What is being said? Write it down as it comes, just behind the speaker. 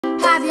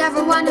Have you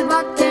ever wondered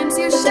what games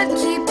you should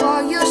keep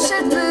or you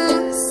should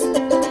lose?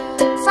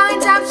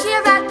 Find out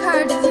here at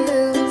Purge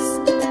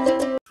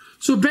Reviews.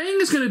 So Bang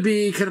is going to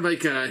be kind of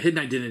like a hidden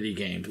identity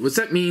game. What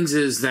that means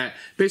is that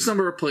based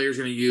number of players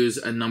are going to use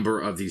a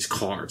number of these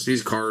cards.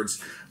 These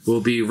cards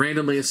will be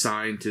randomly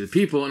assigned to the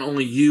people, and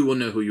only you will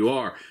know who you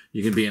are.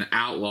 You can be an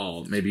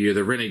outlaw, maybe you're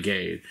the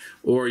renegade,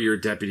 or you're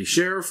a deputy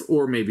sheriff,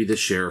 or maybe the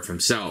sheriff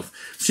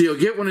himself. So you'll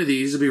get one of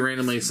these, it'll be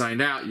randomly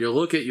assigned out. You'll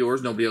look at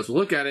yours, nobody else will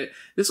look at it.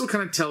 This will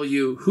kind of tell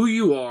you who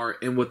you are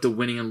and what the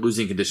winning and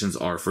losing conditions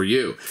are for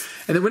you.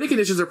 And the winning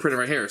conditions are printed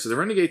right here. So the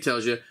renegade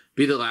tells you,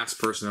 be the last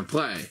person to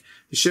play.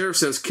 The sheriff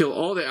says, kill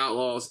all the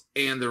outlaws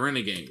and the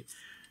renegade.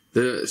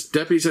 The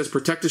deputy says,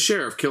 protect the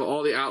sheriff, kill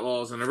all the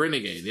outlaws and the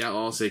renegade. The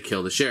outlaws say,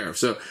 kill the sheriff.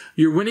 So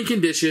your winning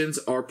conditions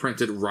are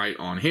printed right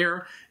on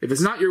here. If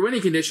it's not your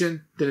winning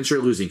condition, then it's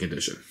your losing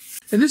condition.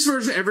 In this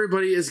version,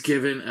 everybody is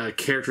given a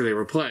character they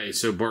will play.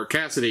 So Bart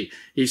Cassidy,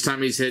 each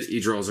time he's hit, he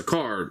draws a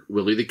card.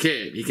 Willie the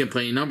Kid, he can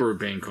play a number of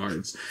Bang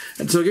cards.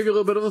 And so it'll give you a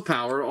little bit of a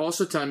power. It'll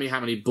also tell me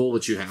how many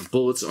bullets you have.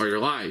 Bullets are your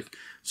life.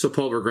 So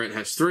Paul Regret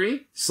has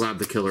 3, Slab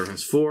the Killer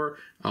has 4,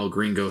 El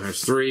Gringo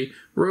has 3,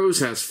 Rose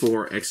has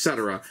 4,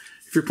 etc.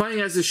 If you're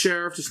playing as the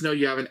sheriff, just know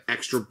you have an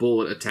extra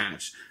bullet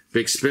attached.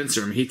 Big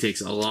Spencer, I mean, he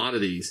takes a lot of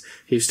these.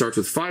 He starts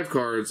with 5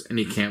 cards, and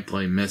he can't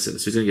play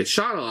misses. So he's going to get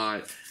shot a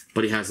lot,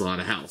 but he has a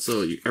lot of health.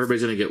 So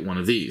everybody's going to get one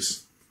of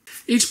these.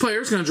 Each player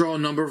is going to draw a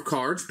number of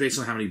cards based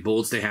on how many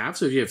bullets they have.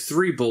 So if you have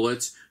 3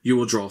 bullets, you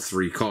will draw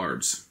 3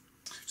 cards.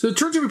 So the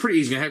turn's going to be pretty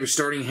easy. You're going to have your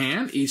starting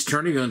hand. Each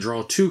turn, you're going to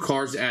draw 2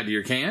 cards to add to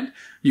your hand.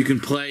 You can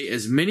play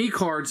as many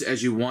cards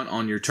as you want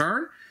on your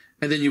turn,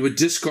 and then you would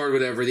discard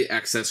whatever the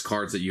excess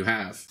cards that you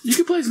have. You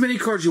can play as many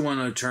cards you want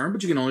on a turn,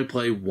 but you can only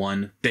play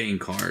 1 Bang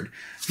card.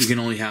 You can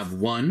only have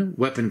 1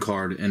 weapon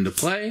card into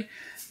play,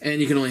 and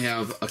you can only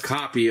have a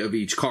copy of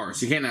each card.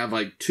 So you can't have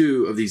like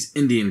 2 of these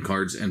Indian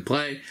cards in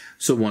play,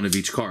 so 1 of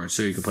each card.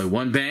 So you can play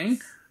 1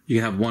 Bang, you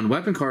can have 1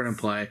 weapon card in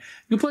play.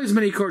 You can play as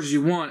many cards as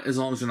you want as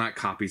long as they're not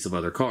copies of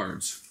other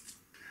cards.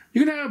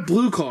 You can have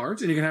blue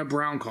cards and you can have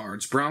brown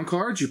cards. Brown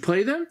cards, you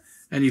play them,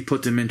 and you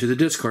put them into the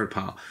discard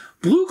pile.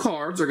 Blue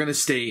cards are going to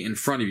stay in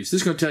front of you. So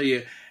this is going to tell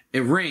you a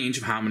range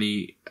of how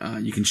many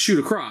you can shoot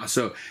across.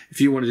 So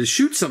if you wanted to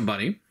shoot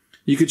somebody,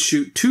 you could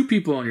shoot 2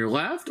 people on your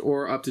left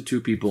or up to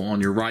 2 people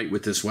on your right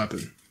with this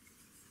weapon.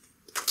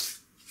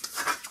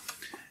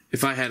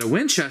 If I had a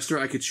Winchester,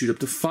 I could shoot up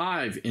to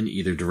 5 in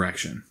either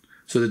direction.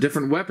 So the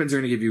different weapons are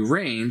going to give you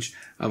range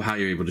of how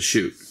you're able to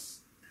shoot.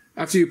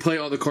 After you play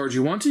all the cards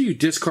you want to, you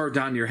discard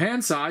down to your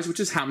hand size, which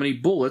is how many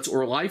bullets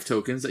or life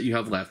tokens that you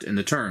have left in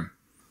the turn.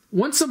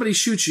 Once somebody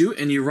shoots you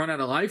and you run out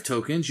of life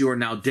tokens, you are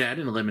now dead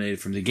and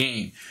eliminated from the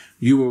game.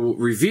 You will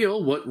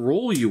reveal what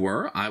role you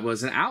were. I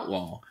was an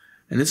outlaw.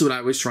 And this is what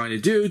I was trying to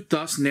do,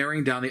 thus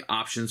narrowing down the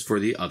options for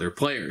the other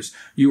players.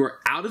 You are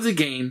out of the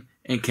game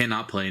and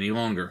cannot play any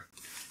longer.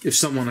 If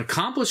someone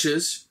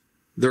accomplishes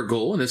their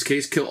goal, in this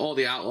case, kill all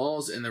the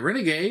outlaws and the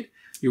renegade,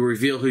 you will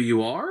reveal who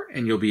you are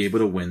and you'll be able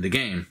to win the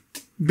game.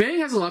 Bang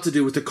has a lot to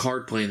do with the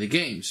card play in the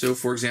game. So,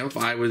 for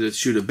example, if I were to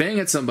shoot a Bang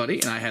at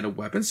somebody and I had a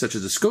weapon, such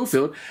as a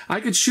Schofield,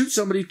 I could shoot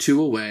somebody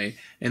 2 away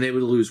and they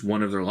would lose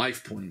 1 of their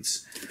life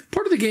points.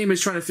 Part of the game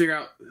is trying to figure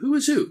out who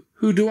is who.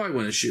 Who do I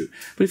want to shoot?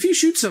 But if you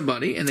shoot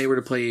somebody and they were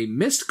to play a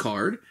missed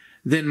card,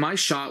 then my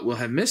shot will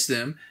have missed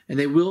them and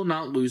they will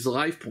not lose the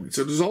life points.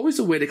 So there's always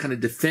a way to kind of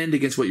defend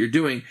against what you're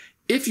doing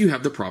if you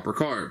have the proper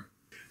card.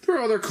 There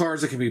are other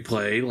cards that can be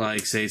played,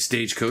 like, say,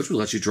 Stagecoach will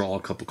let you draw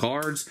a couple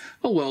cards.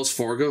 A Wells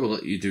Fargo will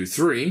let you do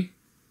 3.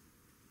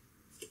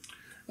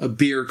 A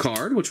beer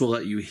card, which will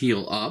let you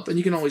heal up, and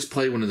you can always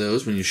play one of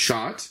those when you're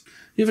shot.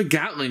 You have a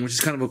Gatling, which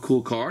is kind of a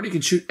cool card. You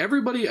can shoot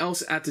everybody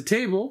else at the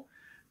table.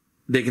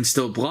 They can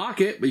still block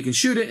it, but you can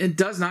shoot it, and it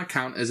does not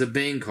count as a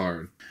Bang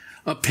card.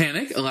 A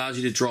Panic allows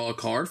you to draw a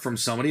card from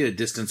somebody at a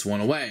distance 1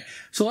 away.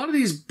 So a lot of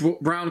these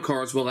brown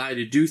cards will allow you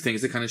to do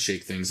things that kind of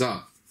shake things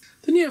up.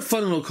 Then you have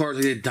fun little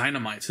cards like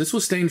Dynamite. So this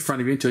will stay in front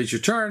of you until it's your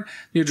turn.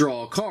 You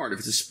draw a card. If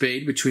it's a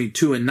spade between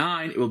 2 and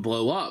 9, it will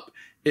blow up.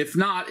 If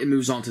not, it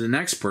moves on to the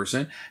next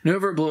person. And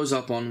whoever it blows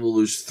up on will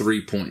lose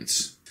 3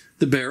 points.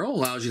 The Barrel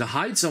allows you to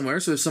hide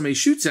somewhere. So if somebody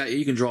shoots at you,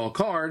 you can draw a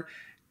card.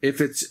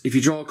 If you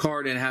draw a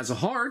card and it has a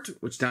heart,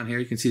 which down here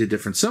you can see the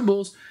different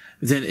symbols,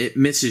 then it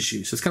misses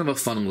you. So it's kind of a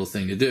fun little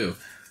thing to do.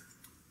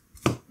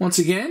 Once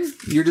again,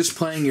 you're just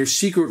playing your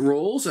secret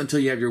roles until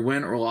you have your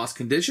win or loss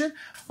condition.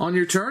 On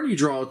your turn, you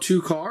draw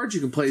 2 cards. You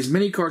can play as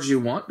many cards as you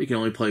want. You can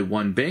only play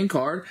 1 Bang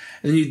card.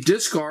 And then you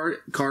discard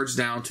cards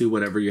down to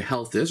whatever your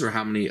health is or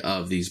how many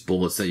of these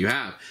bullets that you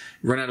have.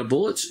 Run out of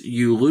bullets,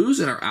 you lose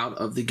and are out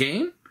of the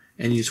game.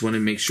 And you just want to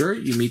make sure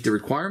you meet the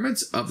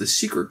requirements of the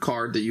secret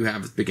card that you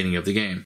have at the beginning of the game.